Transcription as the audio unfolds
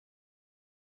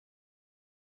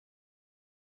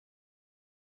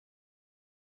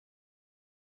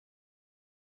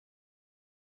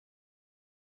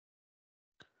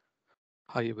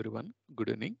Hi everyone, good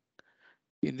evening.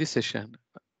 In this session,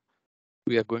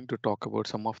 we are going to talk about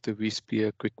some of the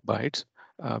vSphere quick bytes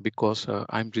because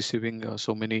I'm receiving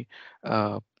so many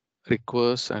uh,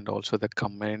 requests and also the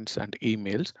comments and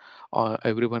emails.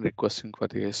 Everyone requesting for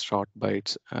the short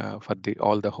bytes for the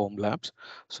all the home labs.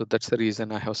 So that's the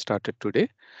reason I have started today.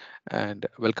 And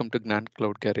welcome to Gnan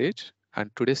Cloud Garage. And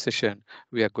today's session,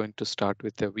 we are going to start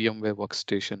with the VMware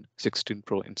Workstation 16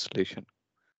 Pro installation.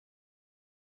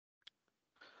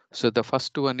 So the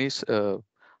first one is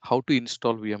how to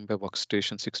install VMware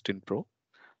Workstation 16 Pro.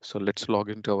 So let's log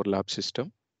into our lab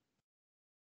system.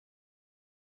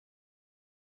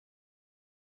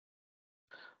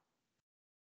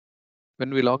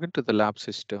 When we log into the lab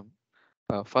system,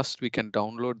 first we can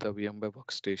download the VMware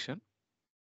Workstation.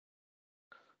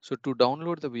 So to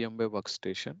download the VMware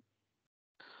Workstation,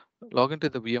 log into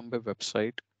the VMware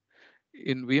website.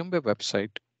 In VMware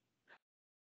website,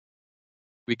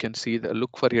 we can see the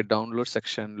look for your download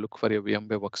section, look for your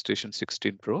VMware Workstation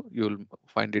 16 Pro. You'll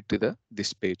find it to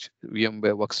this page,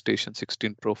 VMware Workstation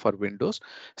 16 Pro for Windows,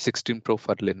 16 Pro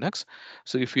for Linux.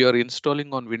 So if you are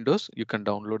installing on Windows, you can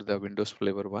download the Windows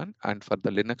flavor one, and for the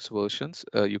Linux versions,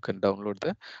 you can download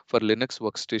the for Linux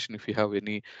Workstation. If you have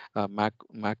any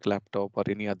Mac laptop or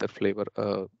any other flavor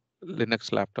Linux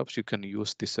laptops, you can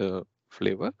use this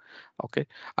flavor. Okay,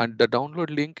 and the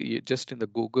download link, just in the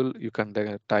Google, you can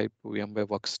type VMware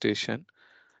Workstation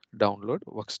download,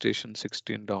 Workstation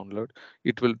 16 download.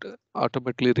 It will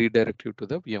automatically redirect you to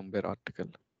the VMware article.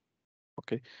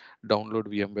 Okay, download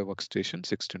VMware Workstation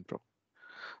 16 Pro.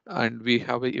 And we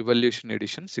have a evaluation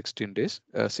edition 16 days.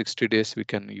 60 days we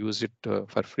can use it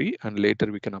for free, and later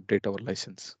we can update our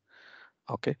license.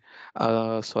 Okay,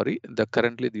 sorry, the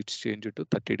currently it's changed to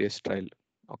 30 days trial.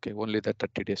 Okay, only the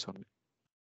 30 days only.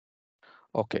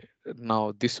 Okay,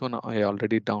 now this one I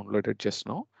already downloaded just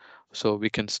now, so we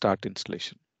can start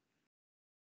installation.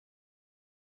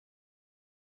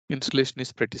 Installation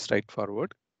is pretty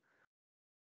straightforward.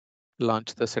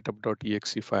 Launch the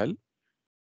setup.exe file.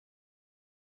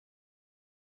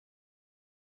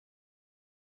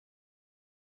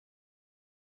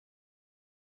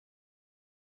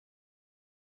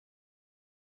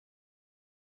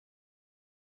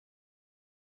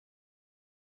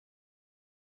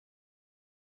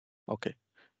 Okay,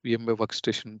 VMware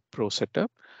Workstation Pro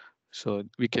setup. So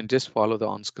we can just follow the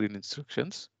on-screen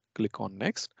instructions. Click on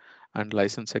next, and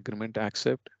license agreement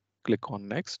accept. Click on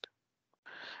next.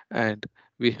 And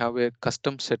we have a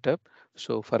custom setup.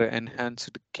 So for an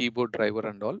enhanced keyboard driver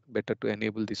and all, better to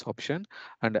enable this option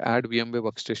and add VMware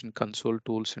Workstation console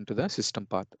tools into the system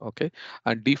path. Okay,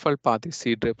 and default path is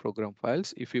C drive program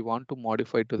files. If you want to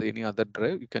modify to any other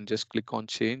drive, you can just click on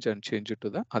change and change it to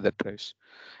the other drives.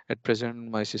 At present,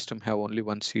 my system have only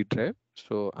one C drive,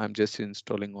 so I'm just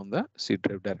installing on the C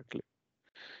drive directly.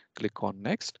 Click on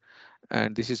next.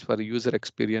 And this is for user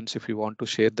experience. If you want to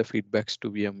share the feedbacks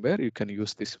to VMware, you can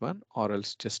use this one, or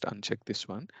else just uncheck this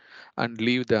one and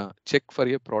leave the check for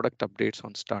your product updates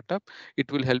on startup. It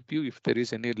will help you if there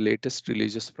is any latest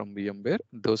releases from VMware,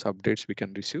 those updates we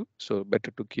can receive. So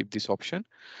better to keep this option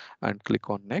and click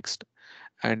on next.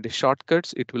 And the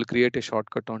shortcuts, it will create a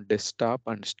shortcut on desktop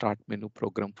and start menu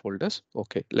program folders.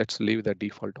 Okay, let's leave the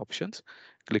default options.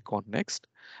 Click on next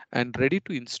and ready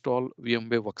to install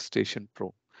VMware Workstation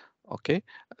Pro. Okay,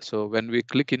 so when we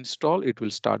click install, it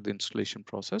will start the installation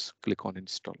process. Click on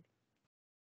install.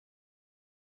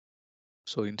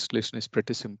 So installation is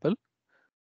pretty simple,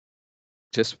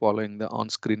 just following the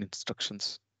on-screen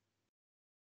instructions.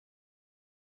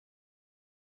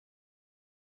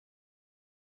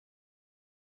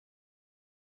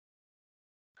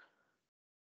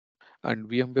 And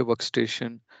VMware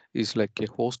Workstation is like a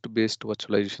host-based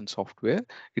virtualization software.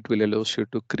 It will allow you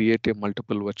to create a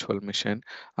multiple virtual machine,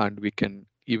 and we can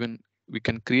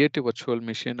create a virtual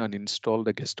machine and install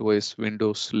the guest OS,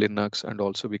 Windows, Linux, and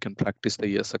also we can practice the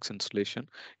ESX installation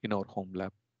in our home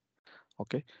lab.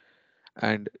 Okay.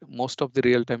 And most of the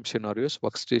real-time scenarios,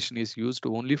 Workstation is used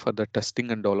only for the testing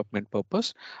and development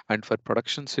purpose. And for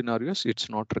production scenarios, it's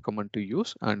not recommended to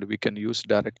use. And we can use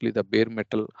directly the bare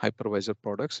metal hypervisor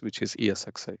products, which is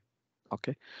ESXi.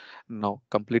 Okay, now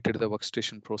completed the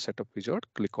Workstation Pro setup wizard,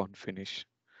 click on finish.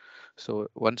 So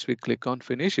once we click on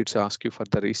finish, it's ask you for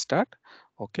the restart.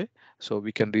 Okay, so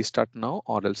we can restart now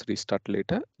or else restart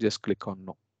later. Just click on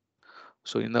no.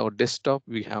 So in our desktop,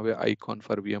 we have an icon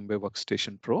for VMware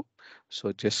Workstation Pro.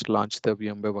 So just launch the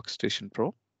VMware Workstation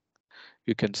Pro.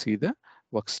 You can see the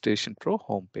Workstation Pro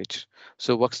homepage.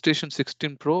 So Workstation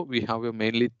 16 Pro, we have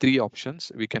mainly three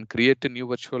options. We can create a new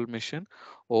virtual machine,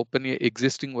 open a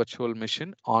existing virtual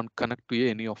machine, on connect to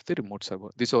any of the remote server.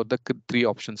 These are the three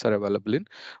options are available in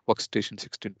Workstation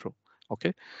 16 Pro.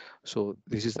 Okay, so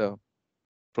this is the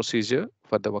procedure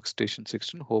for the Workstation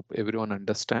 16. Hope everyone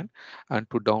understand. And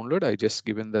to download, I just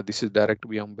given that this is direct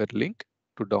VMware link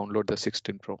to download the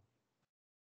 16 Pro.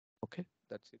 Okay,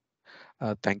 that's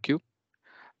it. Thank you.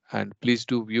 And please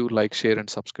do view, like, share, and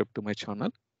subscribe to my channel.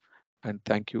 And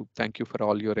thank you for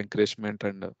all your encouragement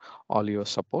and all your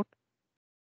support.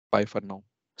 Bye for now.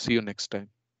 See you next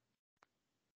time.